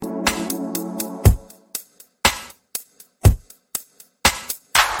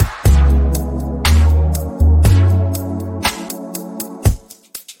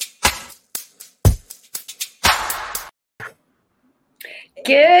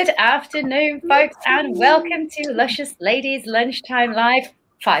Good afternoon, folks, and welcome to Luscious Ladies Lunchtime Live.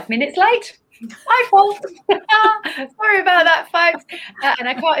 5 minutes late. My fault. Sorry about that, folks. And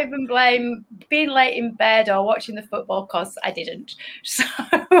I can't even blame being late in bed or watching the football because I didn't. So,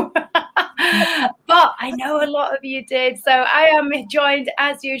 but I know a lot of you did. So I am joined,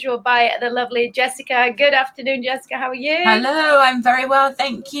 as usual, by the lovely Jessica. Good afternoon, Jessica. How are you? Hello, I'm very well,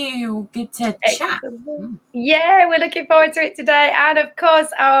 thank you. Good to chat. Yeah, we're looking forward to it today. And, of course,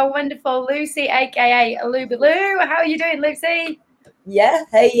 our wonderful Lucy, a.k.a. Lubaloo. How are you doing, Lucy? Yeah,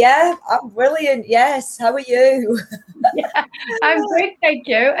 hey, yeah, I'm brilliant. Yes, how are you? Yeah, I'm good, thank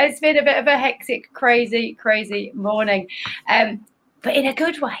you. It's been a bit of a hectic, crazy morning, but in a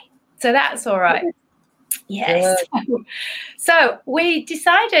good way. So that's all right. Yes. So we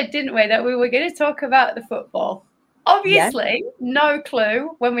decided, didn't we, that we were going to talk about the football. Obviously, no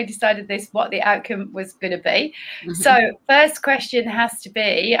clue when we decided this what the outcome was going to be. Mm-hmm. So first question has to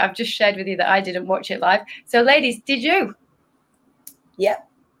be, I've just shared with you that I didn't watch it live. So ladies, did you? Yep.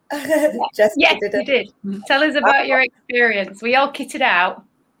 Yes, you did. Tell us about your experience. We all kitted out.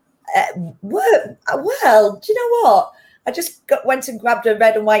 Well, do you know what? I just went and grabbed a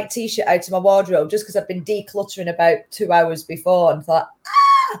red and white T-shirt out of my wardrobe just because I've been decluttering about 2 hours before and thought,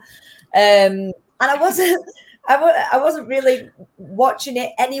 and I wasn't really watching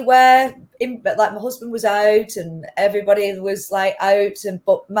it anywhere. But like my husband was out and everybody was like out,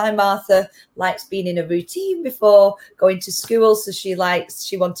 but my Martha likes being in a routine before going to school, so she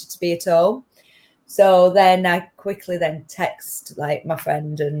wanted to be at home. So then I quickly text like my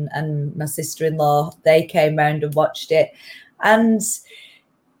friend and my sister-in-law. They came round and watched it, and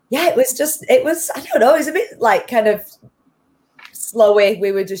yeah, it was I don't know, it was a bit like kind of slowy.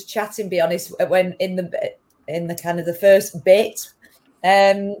 We were just chatting, be honest, when in the kind of the first bit.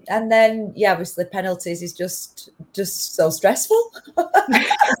 And then, yeah, obviously penalties is just so stressful. But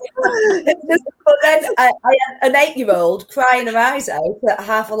then I had an 8-year-old crying her eyes out at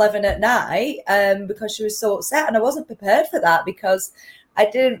 11:30 at night because she was so upset, and I wasn't prepared for that because I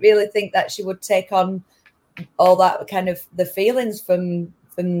didn't really think that she would take on all that kind of the feelings from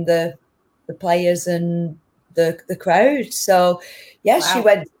the players and the crowd. So wow. She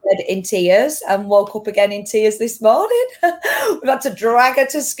went to bed in tears and woke up again in tears this morning. We've had to drag her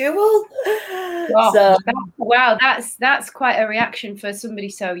to school. Wow, that's quite a reaction for somebody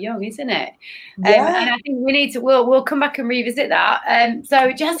so young, isn't it? Yeah. And I think we need to we'll come back and revisit that.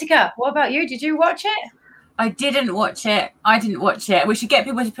 So Jessica, what about you? Did you watch it? I didn't watch it. We should get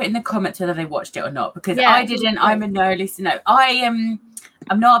people to put in the comments whether they watched it or not, because I didn't. I'm a no, listen, no. I'm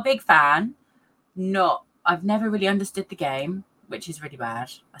not a big fan. I've never really understood the game, which is really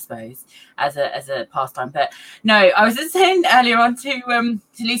bad, I suppose, as a pastime. But no, I was just saying earlier on to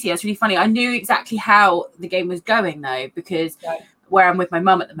Lucy, it's really funny. I knew exactly how the game was going though, because where I'm with my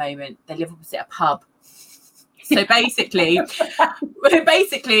mum at the moment, they live opposite a pub. So basically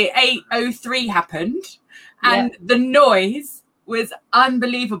 8:03 happened, and the noise was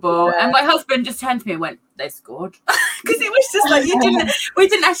unbelievable. Yeah. And my husband just turned to me and went, "They scored," because it was just like we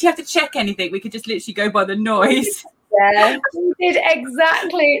didn't actually have to check anything. We could just literally go by the noise. Yeah, we did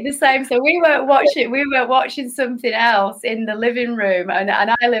exactly the same. So we weren't watching something else in the living room, and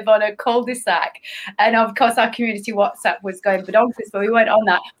I live on a cul-de-sac, and of course our community WhatsApp was going bonkers, but we weren't on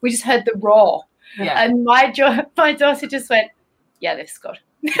that. We just heard the roar, and my daughter just went, "Yeah, they've scored."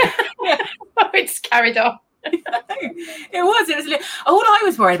 We just carried on. It was all I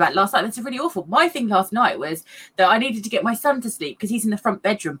was worried about last night. That's really awful. My thing last night was that I needed to get my son to sleep because he's in the front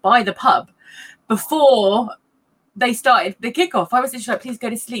bedroom by the pub before they started the kickoff. I was just like, please go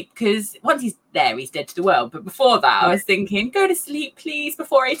to sleep, because once he's there, he's dead to the world. But before that, I was thinking, go to sleep, please,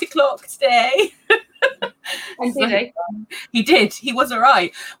 before 8:00 today. And did he? He did. He was all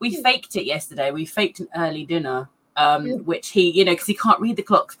right. We faked it yesterday. We faked an early dinner. Which he, because he can't read the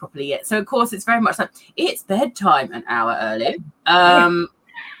clocks properly yet. So, of course, it's very much like, it's bedtime an hour early.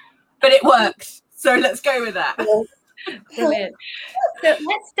 But it worked. So let's go with that. Brilliant. So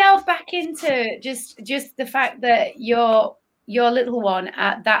let's delve back into just the fact that your little one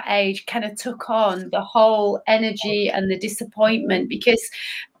at that age kind of took on the whole energy and the disappointment, because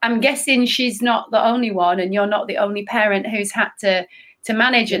I'm guessing she's not the only one and you're not the only parent who's had to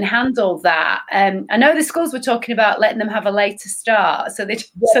manage and handle that. I know the schools were talking about letting them have a later start, so they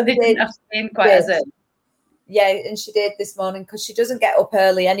didn't have to be in quite as early. Yeah, and she did this morning because she doesn't get up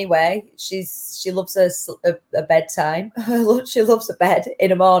early anyway. She loves a bedtime. She loves a bed in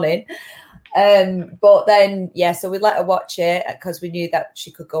the morning. But then, so we let her watch it because we knew that she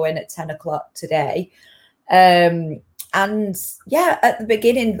could go in at 10:00 today. And at the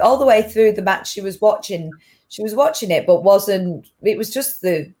beginning, all the way through the match she was watching, she was watching it, but it was just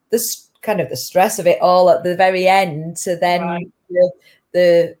the kind of the stress of it all at the very end to then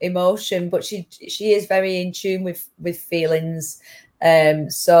the emotion. But she is very in tune with feelings.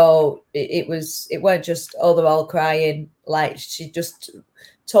 So it weren't just, oh, they're all crying. Like, she just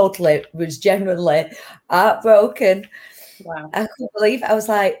totally was genuinely heartbroken. Wow. I couldn't believe it. I was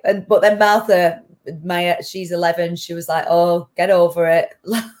like, but then Martha, she's 11, she was like, oh, get over it.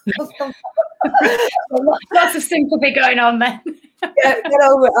 Lots of sympathy going on then. Get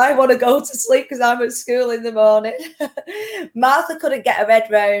over it. I want to go to sleep because I'm at school in the morning. Martha couldn't get her head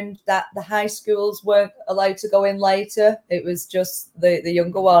round that the high schools weren't allowed to go in later. It was just the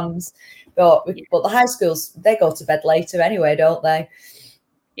younger ones. But the high schools, they go to bed later anyway, don't they?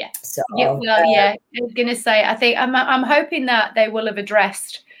 Yeah. So, I was going to say, I think I'm hoping that they will have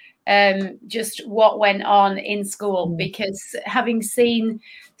addressed just what went on in school, because having seen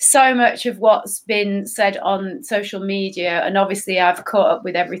so much of what's been said on social media, and obviously I've caught up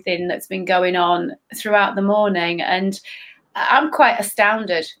with everything that's been going on throughout the morning, and I'm quite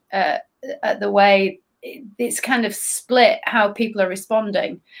astounded at the way it's kind of split how people are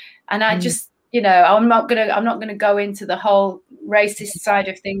responding. And I just, I'm not gonna go into the whole racist side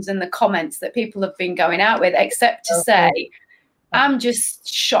of things and the comments that people have been going out with, except to say I'm just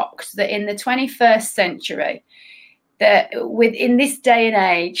shocked that in the 21st century, that in this day and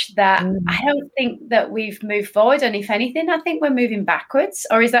age, that I don't think that we've moved forward. And if anything, I think we're moving backwards.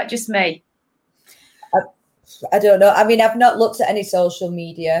 Or is that just me? I don't know. I mean, I've not looked at any social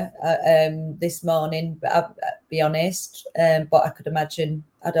media this morning, but I'll be honest. But I could imagine.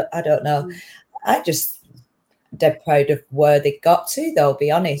 I don't know. I just dead proud of where they got to, though. Be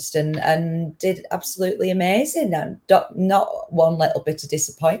honest, and did absolutely amazing, and not one little bit of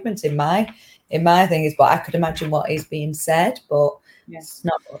disappointment in my thing is. But I could imagine what is being said, but it's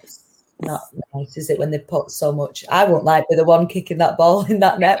not nice, is it, when they put so much? I wouldn't like be the one kicking that ball in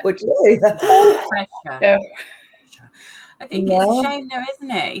that net, would you? Pressure. I think it's a shame though,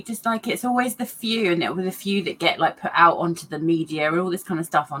 isn't it? Just like it's always the few, and it will be the few that get like put out onto the media and all this kind of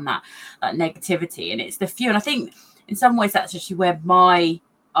stuff on that negativity, and it's the few. And I think in some ways that's actually where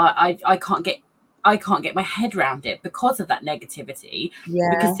I can't get my head around it because of that negativity.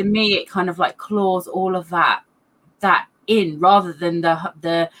 Yeah. Because to me it kind of like claws all of that in, rather than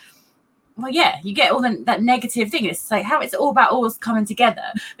the you get all that negative thing. It's like how it's all about us coming together,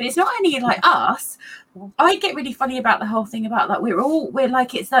 but it's not only like us. I get really funny about the whole thing about like we're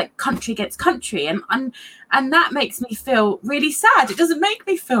like, it's like country against country, and that makes me feel really sad. It doesn't make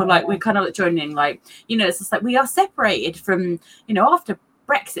me feel like we're kind of like joining, like, it's just like we are separated from, after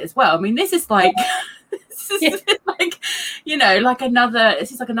Brexit as well. I mean, this is like like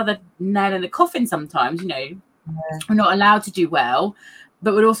another nail in the coffin sometimes. We're not allowed to do well,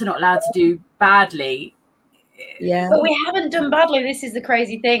 but we're also not allowed to do badly. Yeah, but we haven't done badly. This is the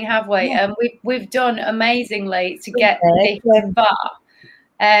crazy thing, have we? Yeah. We've done amazingly to get this far.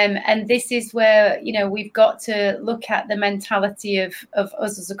 And this is where we've got to look at the mentality of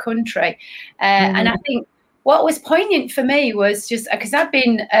us as a country. And I think what was poignant for me was just because I've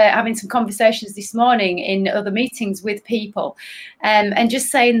been having some conversations this morning in other meetings with people, and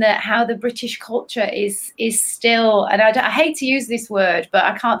just saying that how the British culture is still, and I hate to use this word, but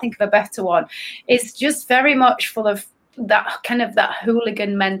I can't think of a better one. It's just very much full of that kind of that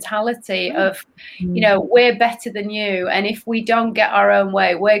hooligan mentality of, we're better than you, and if we don't get our own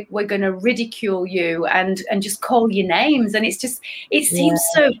way, we're going to ridicule you and just call you names, and it seems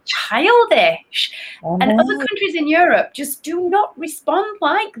so childish. And other countries in Europe just do not respond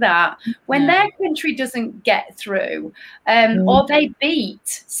like that when their country doesn't get through, or they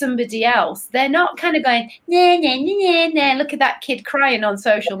beat somebody else. They're not kind of going, nah, look at that kid crying on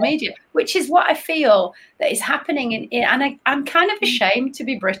social media, which is what I feel that is happening and I'm kind of ashamed to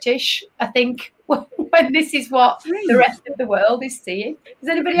be British, I think, when this is what the rest of the world is seeing. Does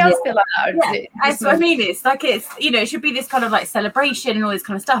anybody else feel like that? That's what I mean. It's like, it should be this kind of like celebration and all this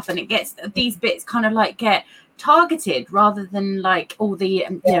kind of stuff, and it gets, these bits kind of like get targeted rather than like all the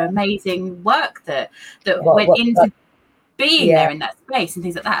amazing work that went into being there in that space and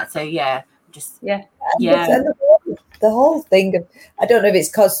things like that. So the whole thing of, I don't know if it's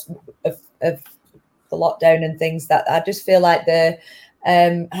because of the lockdown and things, that I just feel like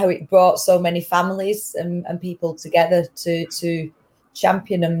how it brought so many families and people together to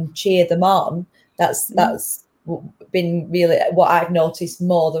champion and cheer them on. That's been really what I've noticed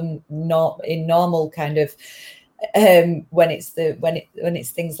more than not in normal kind of when it's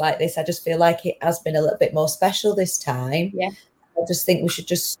things like this. I just feel like it has been a little bit more special this time. just think we should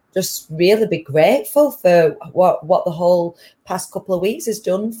just really be grateful for what the whole past couple of weeks has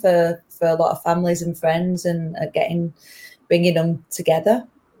done for a lot of families and friends, and bringing them together.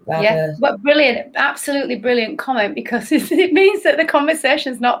 Yeah, but brilliant, absolutely brilliant comment, because it means that the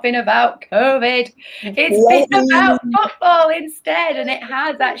conversation's not been about COVID. It's been about football instead, and it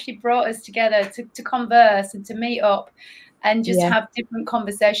has actually brought us together to converse and to meet up and just have different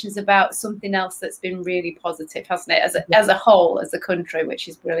conversations about something else that's been really positive, hasn't it, as a whole, as a country, which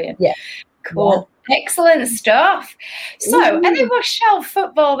is brilliant. Yeah. Cool. Yeah. Excellent stuff. So, and then we'll shelve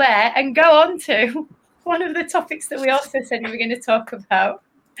football there and go on to one of the topics that we also said we were going to talk about.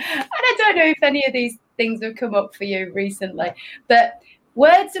 And I don't know if any of these things have come up for you recently, but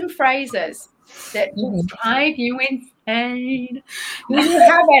words and phrases that drive you insane. Do you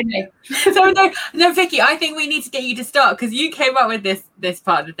have any? So no, Vicky, I think we need to get you to start, because you came up with this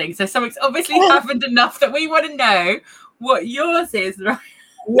part of the thing. So something's obviously happened enough that we want to know what yours is, right?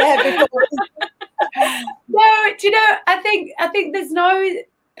 Yeah. No, do you know? I think there's no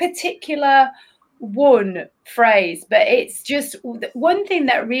particular one phrase, but it's just one thing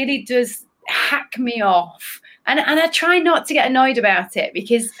that really does hack me off, and I try not to get annoyed about it,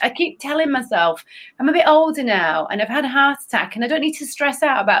 because I keep telling myself I'm a bit older now and I've had a heart attack and I don't need to stress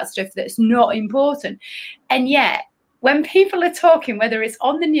out about stuff that's not important. And yet when people are talking, whether it's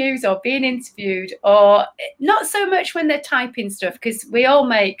on the news or being interviewed, or not so much when they're typing stuff, because we all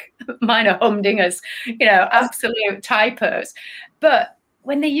make minor humdingers, absolute typos, but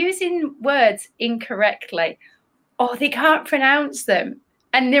when they're using words incorrectly, or they can't pronounce them,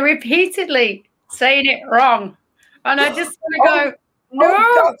 and they're repeatedly saying it wrong, and I just want to go,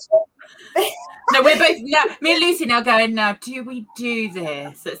 no. No, we're both me and Lucy now going, now do we do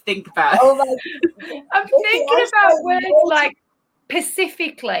this? Let's think about it. Oh my God. I'm thinking about words like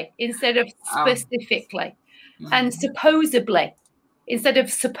pacifically instead of specifically, and supposedly instead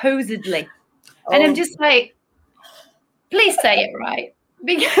of supposedly. And I'm just like, please say it right.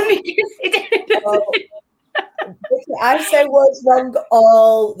 Because I say words wrong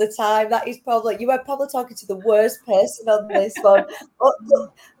all the time. That is probably, you are probably talking to the worst person on this one. But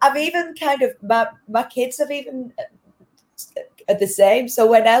I've even kind of, my kids have even are the same. So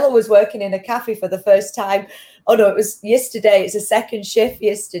when Ella was working in a cafe for the first time, oh no, it was yesterday, it's a second shift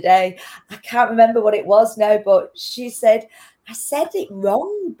yesterday, I can't remember what it was now, but she said, I said it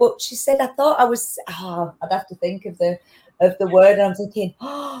wrong, but she said, I thought I was, I'd have to think of the word, and I'm thinking,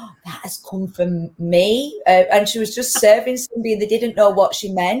 that has come from me. And she was just serving somebody and they didn't know what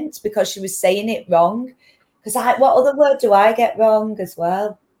she meant because she was saying it wrong. Because what other word do I get wrong as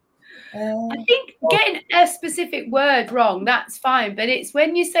well? I think getting a specific word wrong, that's fine. But it's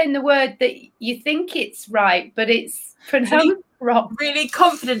when you're saying the word that you think it's right, but it's pronounced wrong. Really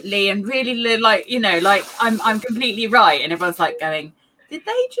confidently and really like I'm completely right. And everyone's like going, did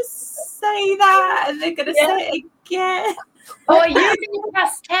they just say that? And they're going to say it again. Or using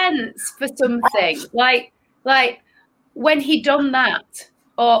past tense for something, like when he done that,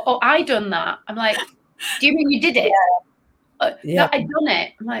 or I done that. I'm like, do you mean you did it? Yeah. I done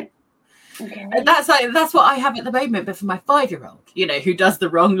it. I'm like, okay. That's what I have at the moment, but for my 5-year-old, who does the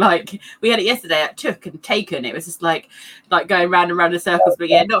wrong, like we had it yesterday at took and taken. It was just like going round and round in circles, but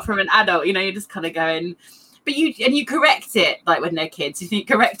not from an adult. You're just kind of going. But you correct it like when they're kids. You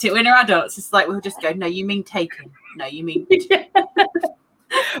correct it when they're adults. It's like we'll just go, no, you mean taken. No, you mean.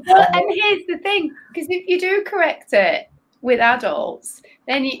 Well, and here's the thing, because if you do correct it with adults,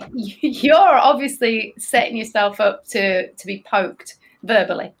 then you're obviously setting yourself up to be poked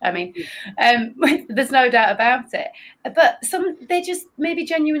verbally. I mean, there's no doubt about it. But they just maybe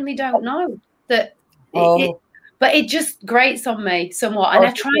genuinely don't know that. But it just grates on me somewhat, and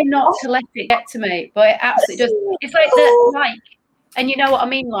I try not to let it get to me, but it absolutely does. It's like the and you know what I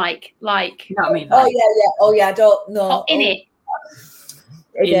mean, like. You know what I mean? Oh yeah. I don't know. In it.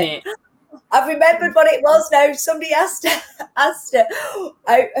 I've remembered what it was now. Somebody asked her,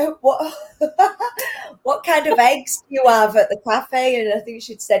 what kind of eggs do you have at the cafe? And I think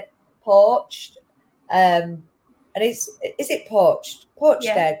she'd said poached. And is it poached? Poached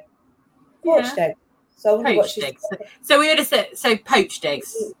egg. Poached egg. So poached eggs. So we would have said poached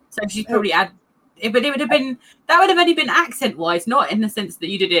eggs. So she's probably but it would have been, that would have only been accent wise, not in the sense that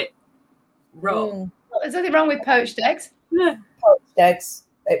you did it wrong. There's nothing wrong with poached eggs. Yeah. Poached eggs.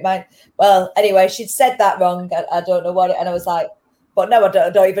 It might. Well, anyway, she'd said that wrong. I don't know what it, and I was like, but no, I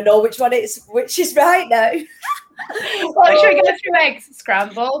don't even know which is right now. Well, should we go through eggs?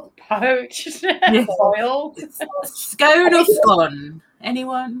 Scrambled, poached, boiled, scone or scone?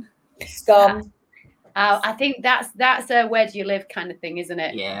 Anyone? Scone. I think that's a where do you live kind of thing, isn't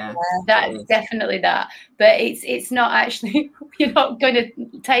it? Yeah, that's definitely that. But it's not actually. You're not going to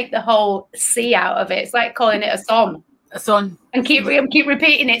take the whole C out of it. It's like calling it a son. A son. And keep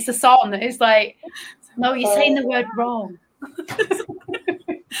repeating it's a son. It's like, no, you're saying the word wrong.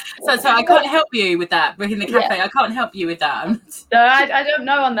 So I can't help you with that. We're in the cafe. Yeah. I can't help you with that. No, I don't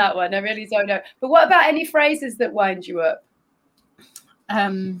know on that one. I really don't know. But what about any phrases that wind you up?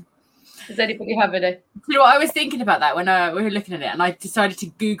 Does anybody have any? You know, I was thinking about that when we were looking at it, and I decided to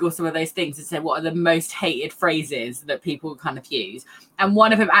Google some of those things and say what are the most hated phrases that people kind of use. And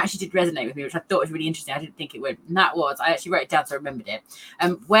one of them actually did resonate with me, which I thought was really interesting. I didn't think it would. And that was, I actually wrote it down so I remembered it.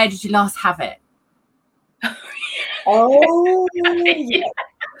 Where did you last have it? Oh, yeah.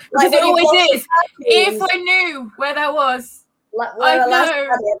 Because it always is. If I knew where that was, I know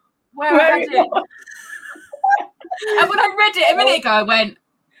where I had it. And when I read it a minute ago, I went,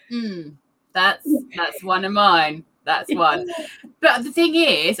 that's one of mine. That's one. But the thing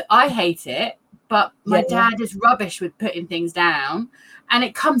is, I hate it, but my dad is rubbish with putting things down, and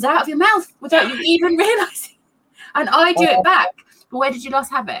it comes out of your mouth without you even realizing. And I do it back. But where did you last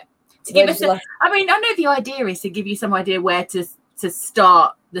have it? To give us I mean, I know the idea is to give you some idea where to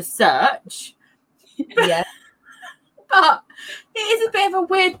start the search. Yeah. But it is a bit of a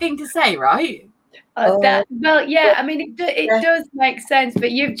weird thing to say, right? Yeah, I mean, it does make sense,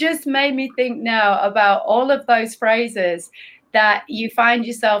 but you've just made me think now about all of those phrases that you find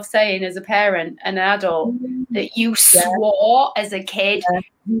yourself saying as a parent and an adult that you swore as a kid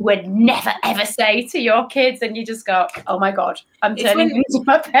you would never ever say to your kids, and you just go, oh my God, I'm turning into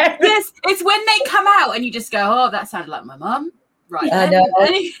my parents. Yes, it's when they come out and you just go, oh, that sounded like my mum. Right. I know. And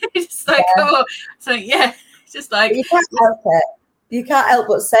it's just like, oh, so yeah, it's just like. You can't help it. You can't help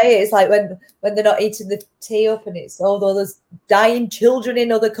but say it. It's like when they're not eating the tea up, and it's all those dying children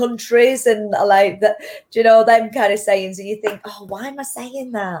in other countries, and like that, you know, them kind of sayings. And you think, oh, why am I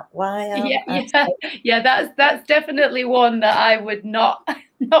saying that? Why? That's definitely one that I would not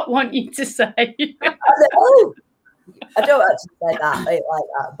want you to say. I don't actually say that like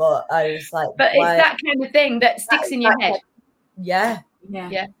that, but I was like, but it's that kind of thing that sticks in your head. Yeah,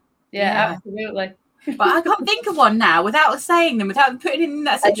 absolutely. But I can't think of one now without saying them, without putting in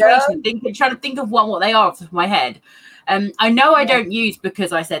that situation, trying to think of what they are off the top of my head. I know I don't use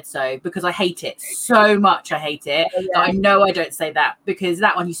because I said so, because I hate it so much. I hate it. That I know I don't say that, because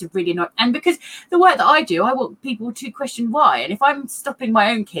that one used to really annoy. And because the work that I do, I want people to question why. And if I'm stopping my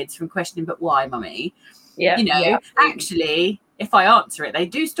own kids from questioning, but why, mummy? Actually, if I answer it, they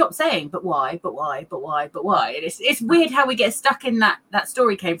do stop saying, but why, but why, but why, but why. And it's weird how we get stuck in that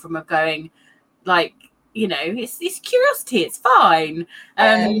story came from of going, like, you know, it's curiosity, it's fine.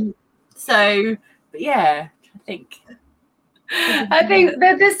 So, but yeah, I think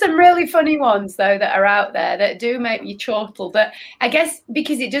there's some really funny ones though that are out there that do make you chortle, but I guess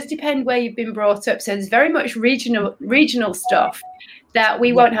because it does depend where you've been brought up, so there's very much regional stuff that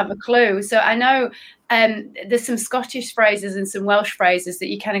we won't have a clue. So I know there's some Scottish phrases and some Welsh phrases that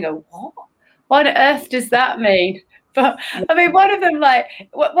you kind of go, what on earth does that mean? But I mean, one of them, like,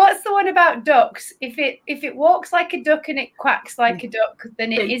 what's the one about ducks? If it walks like a duck and it quacks like a duck,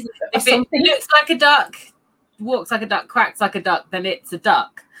 then it is. If it looks like a duck, walks like a duck, quacks like a duck, then it's a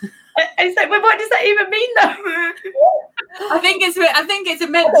duck. It's like, well, what does that even mean, though? I think it's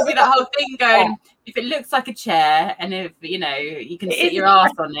meant to be that whole thing going. If it looks like a chair, and if you know you can sit your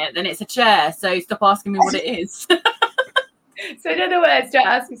ass on it, then it's a chair. So stop asking me what it is. So in other words, don't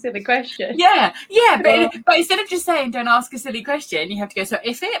ask a silly question. Yeah, but instead of just saying don't ask a silly question, you have to go, so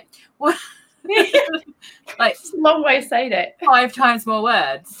if it like it's a long way of saying it. 5 times more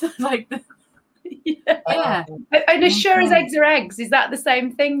words. Like And as sure as eggs are eggs, is that the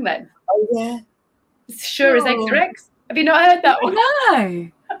same thing then? Oh yeah. As sure as eggs are eggs. Have you not heard that one? No.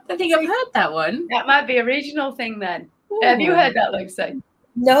 I don't think I've heard that one. That might be a regional thing then. Ooh. Have you heard that, Lucy?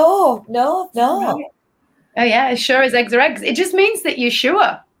 No. Oh yeah, as sure as eggs are eggs. It just means that you're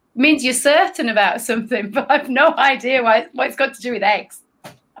sure. It means you're certain about something, but I've no idea what it's got to do with eggs.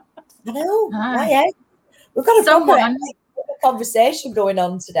 I know. Why eggs? We've got a conversation going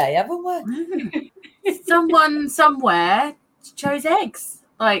on today, haven't we? Someone somewhere chose eggs.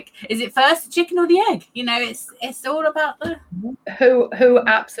 Like, is it first the chicken or the egg? You know, it's all about the who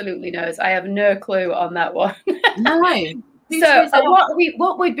absolutely knows. I have no clue on that one. No. So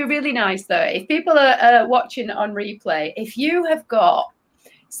what would be really nice though, if people are watching on replay, if you have got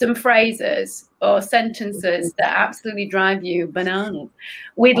some phrases or sentences that absolutely drive you bananas,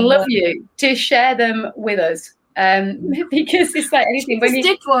 we'd love you to share them with us. Because it's like anything. When you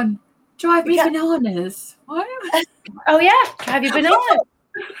did one, drive me bananas. What? Oh yeah, drive you bananas.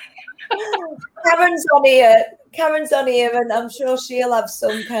 Karen's on here, and I'm sure she'll have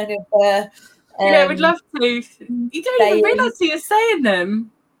some kind of. Yeah, we'd love to. You don't even realise who you're saying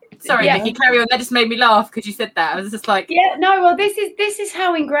them. Sorry, Nikki, carry on. That just made me laugh because you said that. I was just like, yeah, no. Well, this is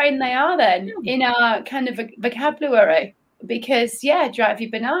how ingrained they are then in our kind of vocabulary. Because drive you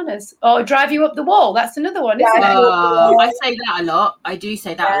bananas or drive you up the wall. That's another one, isn't it? I say that a lot. I do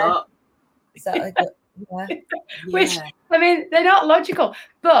say that a lot. Which, I mean, they're not logical,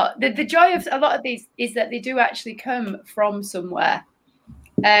 but the joy of a lot of these is that they do actually come from somewhere.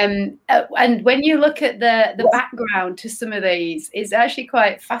 And when you look at the background to some of these, it's actually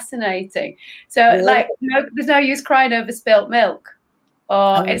quite fascinating. So, like, there's no use crying over spilt milk,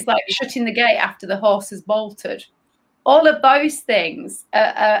 or it's like shutting the gate after the horse has bolted. All of those things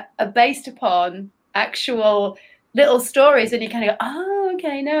are based upon actual little stories, and you kind of go, oh,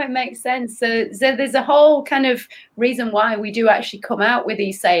 okay, no, it makes sense. So there's a whole kind of reason why we do actually come out with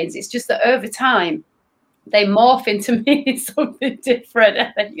these sayings. It's just that over time, they morph into meaning something different,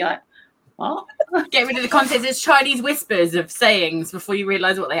 and then you're like, what? Get rid of the context. It's Chinese whispers of sayings before you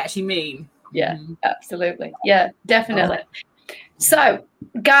realise what they actually mean. Yeah, absolutely. Yeah, definitely. So,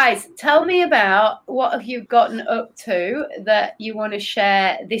 guys, tell me about what have you gotten up to that you want to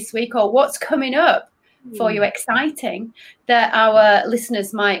share this week, or what's coming up for you exciting that our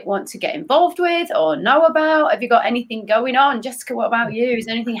listeners might want to get involved with or know about? Have you got anything going on? Jessica, what about you? Is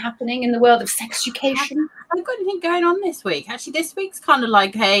anything happening in the world of sex education? I've got anything going on this week. Actually, this week's kind of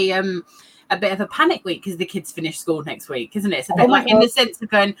like a bit of a panic week because the kids finish school next week, isn't it? It's a bit in the sense of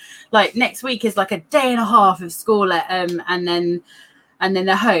going, like, next week is like a day and a half of school and then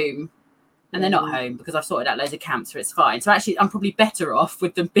they're home, and they're not home because I've sorted out loads of camps, so it's fine. So actually, I'm probably better off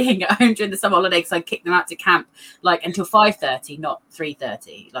with them being at home during the summer holiday because I kick them out to camp like until 5:30, not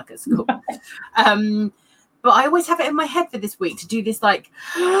 3:30, like at school. But I always have it in my head for this week to do this, like,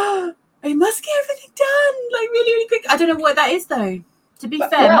 I must get everything done, like really, really quick. I don't know what that is though. To be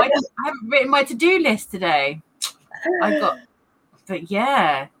fair, I haven't written my to-do list today. But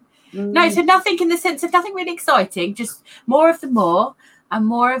yeah. No, so nothing in the sense of nothing really exciting, just more of the more and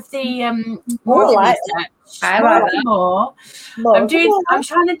more of the research. I'm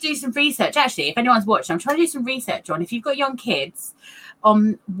trying to do some research. Actually, if anyone's watching, I'm trying to do some research on if you've got young kids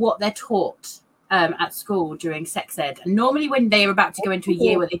on what they're taught at school during sex ed. And normally when they are about to go into a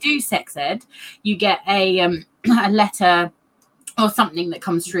year where they do sex ed, you get a letter or something that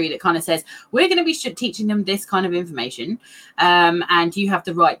comes through that kind of says, we're going to be teaching them this kind of information, and you have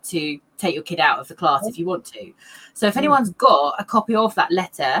the right to take your kid out of the class if you want to. So if anyone's got a copy of that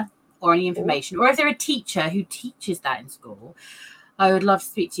letter or any information, or if they're a teacher who teaches that in school, I would love to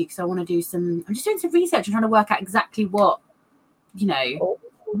speak to you because I want to do I'm just doing some research and trying to work out exactly what,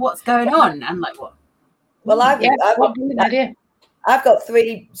 what's going on and like what. Well, I've got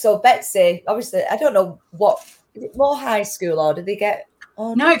three. So Betsy, obviously, I don't know what. Is it more high school or do they get?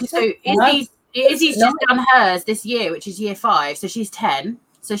 No, so Izzy's just done hers this year, which is year 5. So she's 10.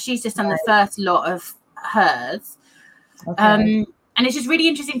 So she's just done the first lot of hers. Okay. And it's just really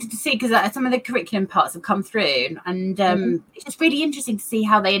interesting to see because some of the curriculum parts have come through, and it's just really interesting to see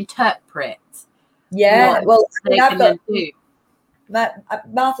how they interpret. Yeah, well, I've got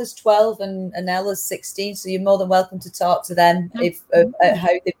Martha's 12 and Ella's 16, so you're more than welcome to talk to them how they've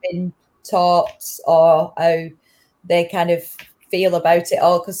been taught or how they kind of feel about it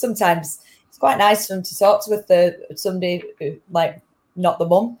all, because sometimes it's quite nice for them to talk with somebody who, like, not the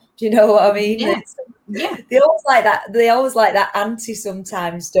mum. Do you know what I mean? Yeah. They always like that auntie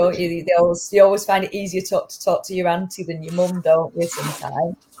sometimes, don't you? You always find it easier to talk to your auntie than your mum, don't you,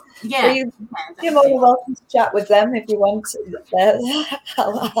 sometimes? Yeah. So you're more than welcome to chat with them if you want to.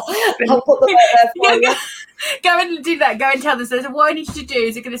 I'll put them out there for you. Go and do that. Go and tell them. So what I need you to do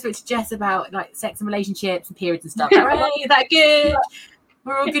is you're going to switch to Jess about like sex and relationships and periods and stuff. Hooray, is that good?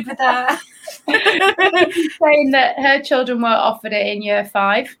 We're all good with that. Saying that her children were offered it in year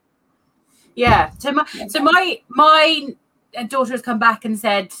 5. Yeah. So my daughter has come back and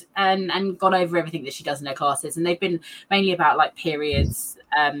said and gone over everything that she does in her classes, and they've been mainly about like periods,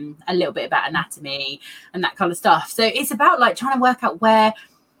 a little bit about anatomy and that kind of stuff. So it's about like trying to work out where,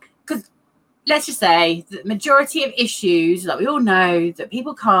 because let's just say the majority of issues that we all know that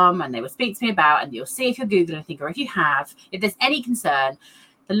people come and they will speak to me about, and you'll see if you're Googling anything, or if there's any concern,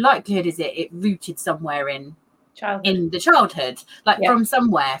 the likelihood is it rooted somewhere in the childhood, like from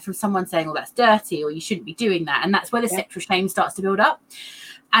someone saying, oh, that's dirty, or you shouldn't be doing that. And that's where the sexual shame starts to build up.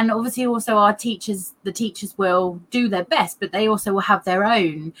 And obviously also the teachers will do their best, but they also will have their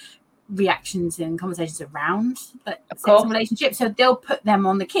own reactions and conversations around sex and relationships. So they'll put them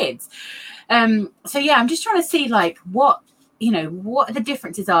on the kids. So yeah, I'm just trying to see like what what the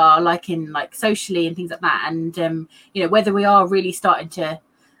differences are like in like socially and things like that, and whether we are really starting to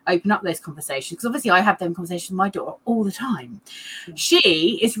open up those conversations, because obviously I have them conversations with my daughter all the time.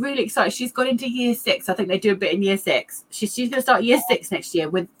 She is really excited. She's got into year 6. I think they do a bit in year 6. She's going to start year 6 next year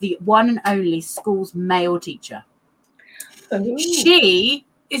with the one and only school's male teacher. Ooh. She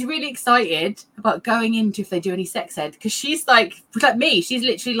is really excited about going into if they do any sex ed, because she's like me. She's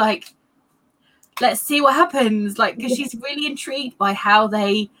literally like, let's see what happens, like, because she's really intrigued by how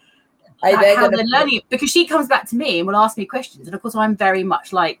they're learning it, because she comes back to me and will ask me questions, and of course I'm very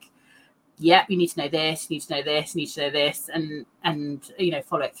much like, yep, you need to know this, you need to know this, you need to know this, and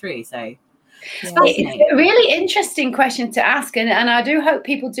follow it through. So it's a really interesting question to ask, and I do hope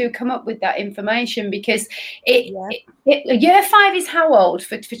people do come up with that information, because year 5 is how old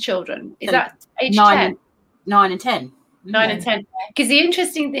for children? Is that age 10? 9 and 10. 9 and 10. Because the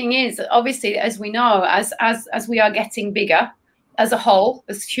interesting thing is, obviously, as we know, as we are getting bigger as a whole,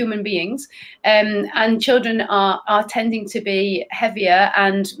 as human beings, and children are tending to be heavier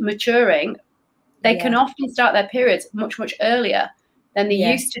and maturing, they can often start their periods much, much earlier than they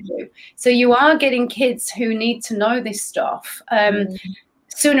used to do. So you are getting kids who need to know this stuff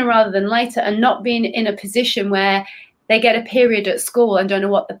sooner rather than later, and not being in a position where they get a period at school and don't know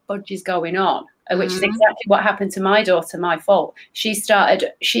what the fudge is going on, which is exactly what happened to my daughter. My fault. She started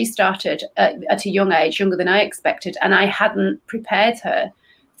at a young age, younger than I expected, and I hadn't prepared her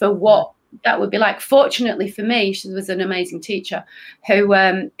for what that would be like. Fortunately for me, she was an amazing teacher who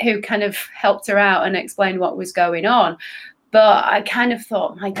kind of helped her out and explained what was going on. But I kind of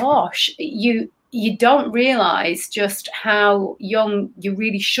thought, my gosh, you don't realize just how young you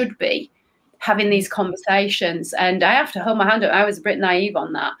really should be having these conversations. And I have to hold my hand up. I was a bit naive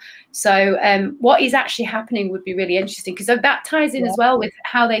on that. So what is actually happening would be really interesting, because that ties in as well with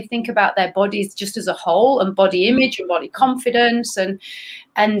how they think about their bodies just as a whole, and body image and body confidence, and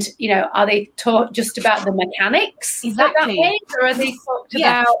are they taught just about the mechanics at that age, or are they talked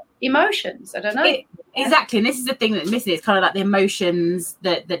about emotions? I don't know. Exactly, and this is the thing that's missing. It's kind of like the emotions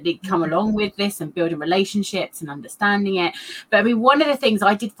that come along with this, and building relationships and understanding it. But I mean, one of the things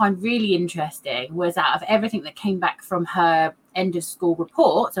I did find really interesting was, out of everything that came back from her end of school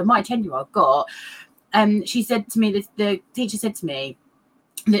report, so my 10-year-old got, she said to me, the teacher said to me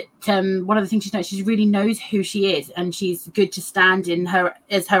that one of the things she really knows who she is, and she's good to stand in her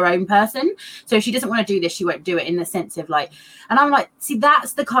as her own person. So if she doesn't want to do this, she won't do it, in the sense of like, and I'm like, see,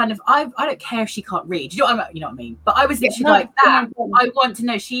 that's the kind of, I don't care if she can't read, you know what I mean, but I was literally like that. I want to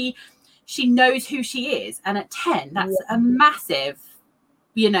know she knows who she is, and at 10 that's a massive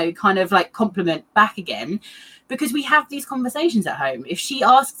kind of like compliment back again, because we have these conversations at home. If she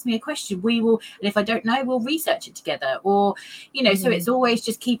asks me a question, we will, and if I don't know, we'll research it together, or so it's always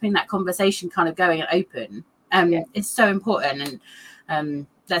just keeping that conversation kind of going and open. It's so important, and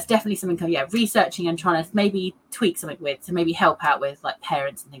that's definitely something kind of researching and trying to maybe tweak something with, to maybe help out with like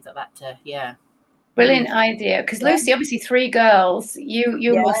parents and things like that to Brilliant idea, because Lucy, obviously 3 girls,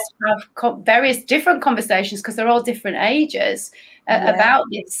 you must have various different conversations, because they're all different ages about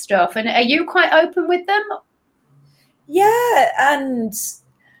this stuff. And are you quite open with them? Yeah, and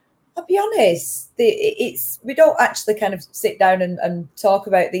I'll be honest, we don't actually kind of sit down and talk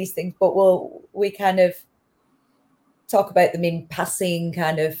about these things, but we kind of talk about them in passing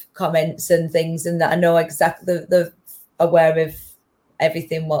kind of comments and things, and that I know exactly the aware of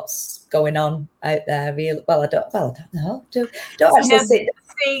everything what's going on out there. I don't know. Don't actually sit.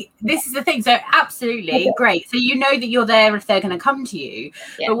 See, this is the thing. So absolutely great. So that you're there if they're going to come to you.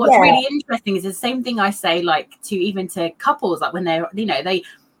 Yeah. But what's really interesting is the same thing I say, like even to couples, like when they're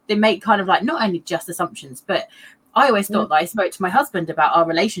they make kind of like not only just assumptions, but I always thought that I spoke to my husband about our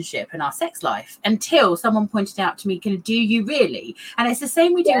relationship and our sex life, until someone pointed out to me, do you really? And it's the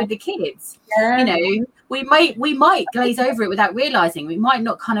same we do with the kids. We might glaze over it without realizing. We might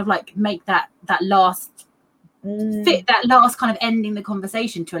not kind of like make that last fit, that last kind of ending the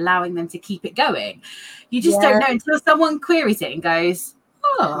conversation to allowing them to keep it going. You just don't know until someone queries it and goes,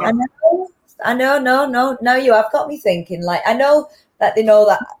 oh, I know, no, you have got me thinking. Like, I know that they know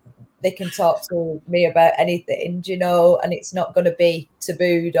that they can talk to me about anything, and it's not going to be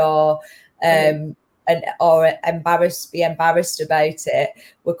tabooed or be embarrassed about it.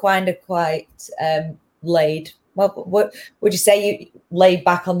 We're kind of quite laid. Well, what would you say? You laid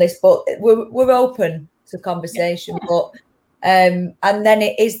back on this, but we're open to conversation. But and then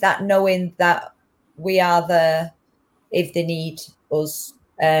it is that knowing that we are there if they need us.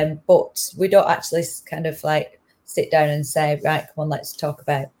 But we don't actually kind of like sit down and say, right, come on, let's talk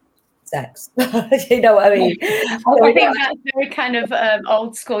about sex. You know what I mean? I think that's very kind of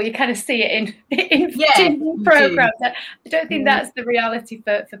old school. You kind of see it in TV programs. I don't think that's the reality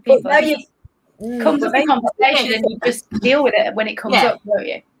for people. It comes up in conversation and you just deal with it when it comes up, don't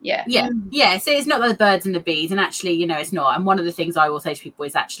you? Yeah. So it's not like the birds and the bees, and actually, you know, it's not. And one of the things I will say to people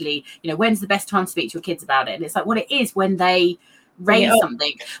is actually, you know, when's the best time to speak to your kids about it? And it's like, well, it is when they raise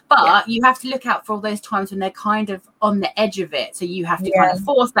something, but you have to look out for all those times when they're kind of on the edge of it, so you have to kind of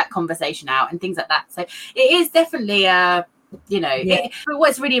force that conversation out and things like that. So it is definitely you know, but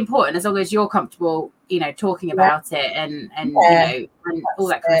what's really important, as long as you're comfortable, you know, talking about it and you know, and all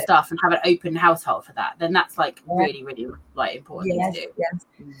that kind of stuff, and have an open household for that, then that's like really like important to do.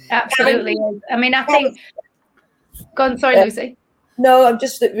 Absolutely. I mean, I think go on, sorry, Lucy. No, I'm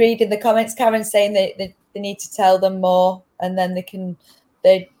just reading the comments. Karen's saying they need to tell them more, and then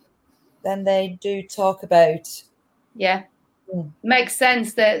they do talk about. Makes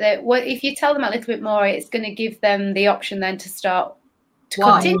sense that if you tell them a little bit more, it's going to give them the option then to start to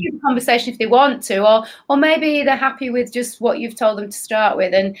continue the conversation if they want to, or maybe they're happy with just what you've told them to start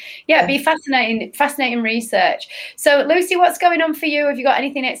with. And it'd be fascinating research. So Lucy, what's going on for you? Have you got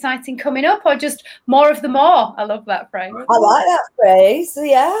anything exciting coming up, or just more of the more? I love that phrase. I like that phrase.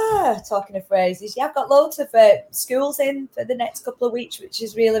 Yeah, talking of phrases, I've got loads of schools in for the next couple of weeks, which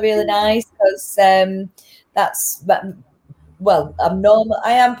is really nice, because that's I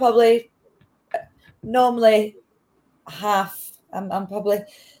am probably normally half. I'm probably,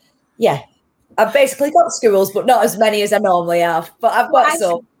 I've basically got schools, but not as many as I normally have. But I've got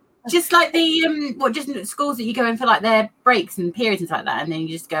some. Just like the just schools that you go in for like their breaks and periods and stuff like that, and then you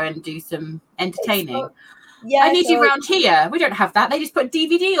just go and do some entertaining. I need you around here. We don't have that. They just put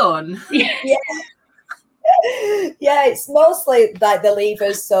DVD on. It's mostly like the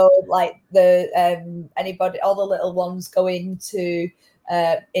leavers. So like the anybody, all the little ones going to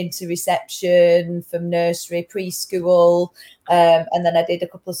into reception from nursery, preschool, and then I did a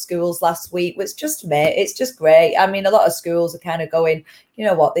couple of schools last week, which it's just great. I mean, a lot of schools are kind of going, you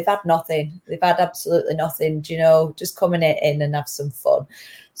know what, they've had nothing, they've had absolutely nothing, you know, just coming in and have some fun.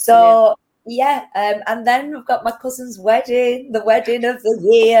 So and then we've got my cousin's wedding, the wedding of the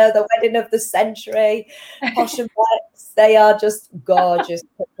year, the wedding of the century. Posh and Flex, they are just gorgeous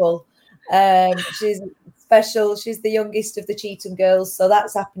couple. She's special. She's the youngest of the Cheetham girls, so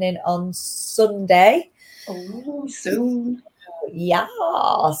that's happening on Sunday. Oh, soon. Yes.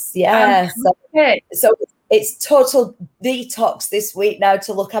 So it's total detox this week now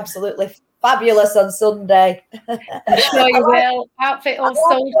to look absolutely fabulous on Sunday. I'm sure you will. Outfit all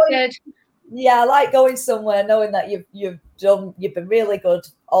sorted. I like going somewhere knowing that you've been really good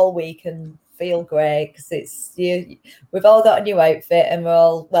all week and feel great, because we've all got a new outfit, and we're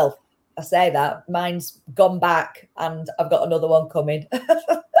all, I say that, mine's gone back and I've got another one coming. So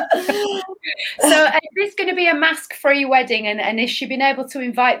is this going to be a mask-free wedding, and has she been able to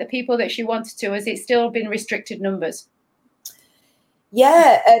invite the people that she wanted to? Has it still been restricted numbers?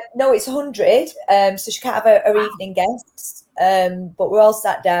 No, it's 100, so she can't have her evening guests, but we're all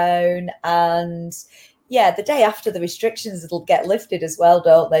sat down, and the day after the restrictions it'll get lifted as well,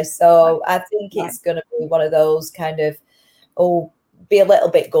 don't they? So I think it's going to be one of those kind of, be a little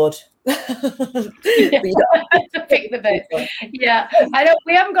bit good. Pick the bit. I don't.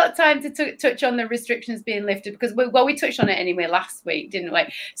 We haven't got time to touch on the restrictions being lifted, because we touched on it anyway last week, didn't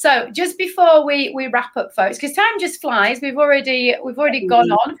we? So just before we wrap up, folks, because time just flies. We've already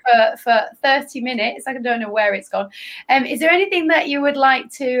gone on for 30 minutes. I don't know where it's gone. Is there anything that you would like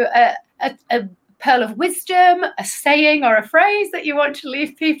to a pearl of wisdom, a saying, or a phrase that you want to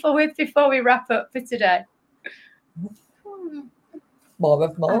leave people with before we wrap up for today? More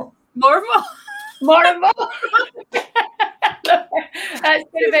of more. More and more. More and more. That's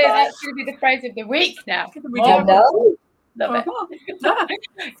going to be the phrase of the week now. Love it.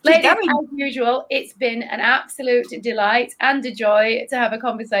 Ladies, as usual, it's been an absolute delight and a joy to have a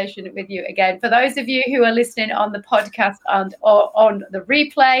conversation with you again. For those of you who are listening on the podcast or on the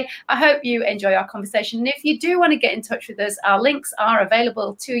replay, I hope you enjoy our conversation. And if you do want to get in touch with us, our links are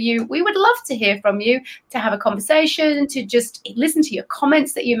available to you. We would love to hear from you, to have a conversation, to just listen to your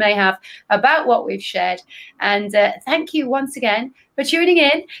comments that you may have about what we've shared. And thank you once again for tuning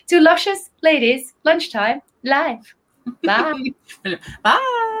in to Luscious Ladies Lunchtime Live. Bye.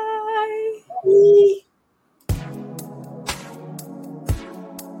 Bye.